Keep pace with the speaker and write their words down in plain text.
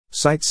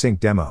Site sync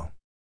demo.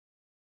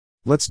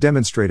 Let's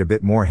demonstrate a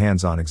bit more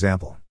hands-on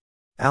example.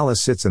 Alice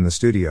sits in the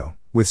studio,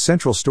 with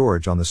central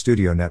storage on the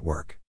studio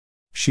network.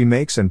 She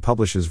makes and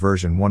publishes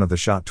version 1 of the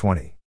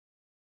SHA-20.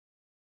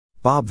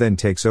 Bob then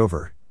takes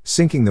over,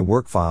 syncing the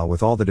work file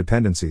with all the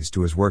dependencies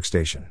to his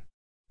workstation.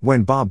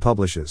 When Bob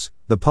publishes,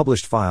 the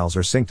published files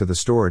are synced to the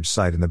storage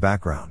site in the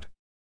background.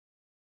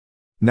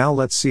 Now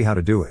let's see how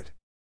to do it.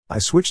 I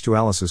switch to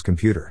Alice's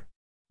computer.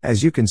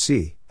 As you can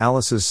see,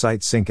 Alice's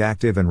site sync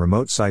active and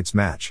remote sites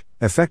match,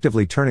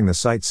 effectively turning the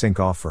site sync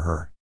off for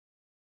her.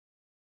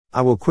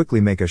 I will quickly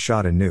make a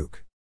shot in Nuke.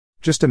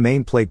 Just a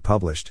main plate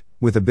published,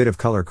 with a bit of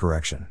color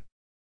correction.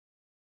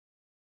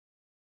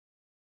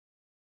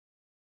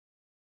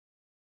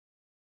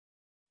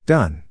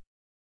 Done.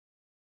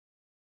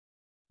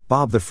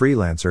 Bob the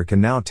freelancer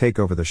can now take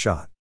over the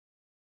shot.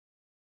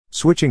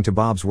 Switching to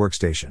Bob's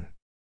workstation.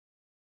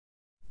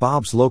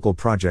 Bob's local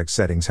project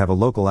settings have a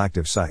local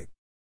active site.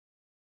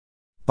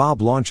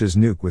 Bob launches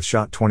Nuke with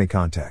SHA-20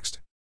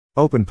 context.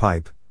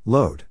 OpenPype,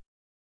 load.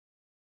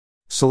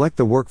 Select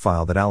the work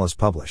file that Alice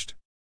published.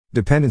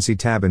 Dependency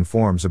tab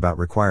informs about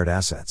required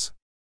assets.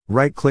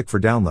 Right-click for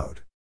download.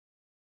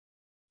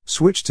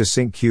 Switch to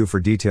Sync Queue for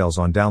details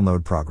on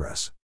download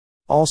progress.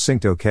 All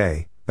synced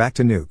OK, back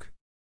to Nuke.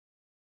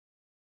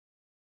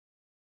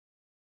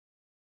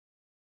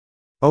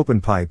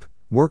 OpenPype,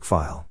 work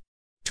file.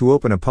 To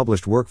open a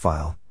published work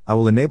file, I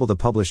will enable the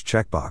Published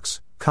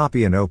checkbox,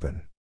 copy and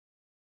open.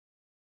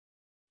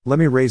 Let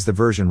me raise the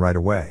version right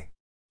away.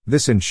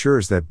 This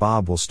ensures that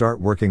Bob will start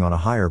working on a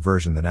higher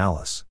version than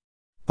Alice.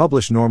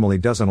 Publish normally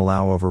doesn't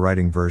allow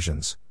overwriting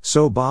versions,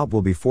 so Bob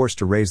will be forced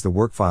to raise the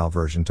workfile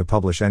version to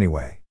publish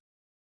anyway.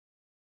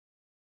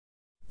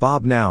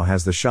 Bob now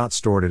has the shot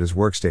stored at his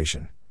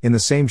workstation, in the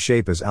same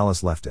shape as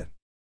Alice left it.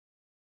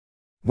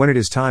 When it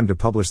is time to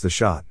publish the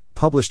shot,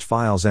 published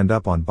files end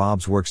up on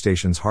Bob's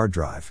workstation's hard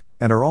drive,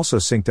 and are also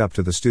synced up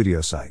to the studio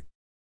site.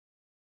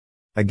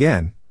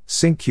 Again,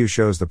 Sync Queue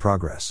shows the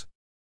progress.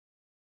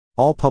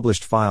 All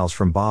published files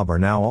from Bob are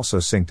now also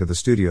synced to the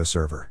studio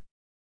server.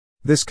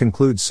 This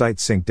concludes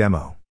Site Sync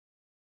Demo.